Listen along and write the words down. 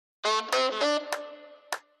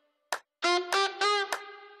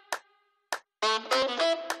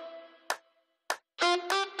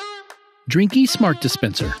Drinkie Smart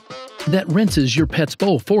Dispenser. That rinses your pet's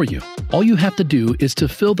bowl for you. All you have to do is to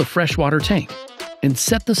fill the freshwater tank and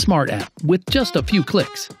set the Smart app with just a few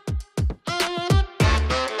clicks.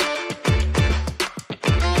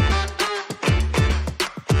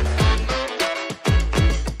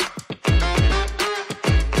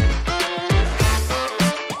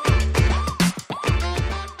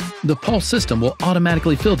 The Pulse system will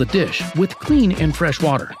automatically fill the dish with clean and fresh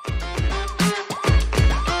water.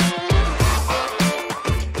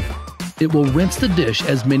 It will rinse the dish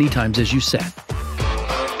as many times as you set,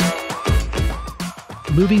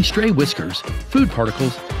 moving stray whiskers, food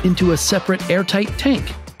particles, into a separate airtight tank,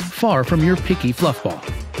 far from your picky fluffball.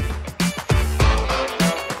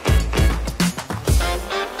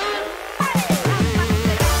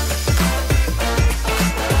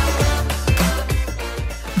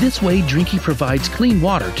 This way, Drinkie provides clean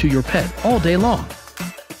water to your pet all day long.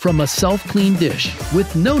 From a self-clean dish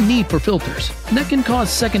with no need for filters that can cause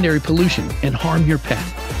secondary pollution and harm your pet.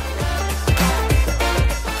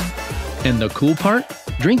 And the cool part?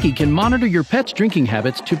 Drinkie can monitor your pet's drinking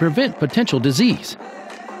habits to prevent potential disease.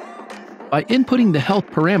 By inputting the health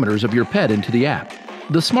parameters of your pet into the app,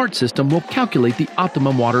 the Smart system will calculate the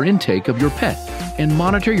optimum water intake of your pet and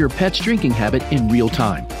monitor your pet's drinking habit in real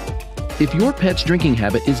time. If your pet's drinking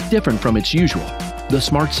habit is different from its usual, the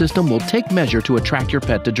Smart system will take measure to attract your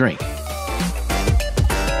pet to drink.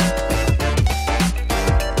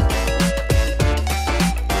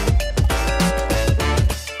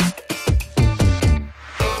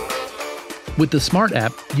 With the Smart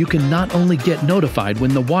app, you can not only get notified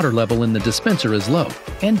when the water level in the dispenser is low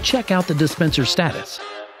and check out the dispenser status.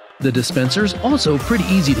 The dispenser's also pretty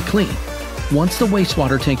easy to clean. Once the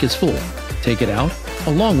wastewater tank is full, take it out,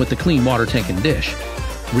 along with the clean water tank and dish.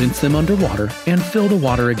 Rinse them underwater and fill the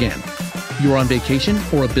water again. You're on vacation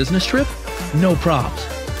or a business trip? No probs.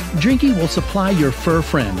 Drinkie will supply your fur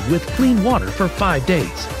friend with clean water for 5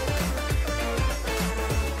 days.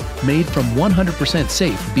 Made from 100%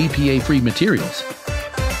 safe BPA-free materials.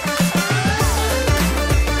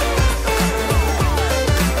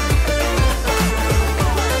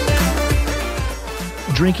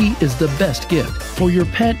 Drinkie is the best gift for your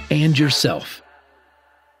pet and yourself.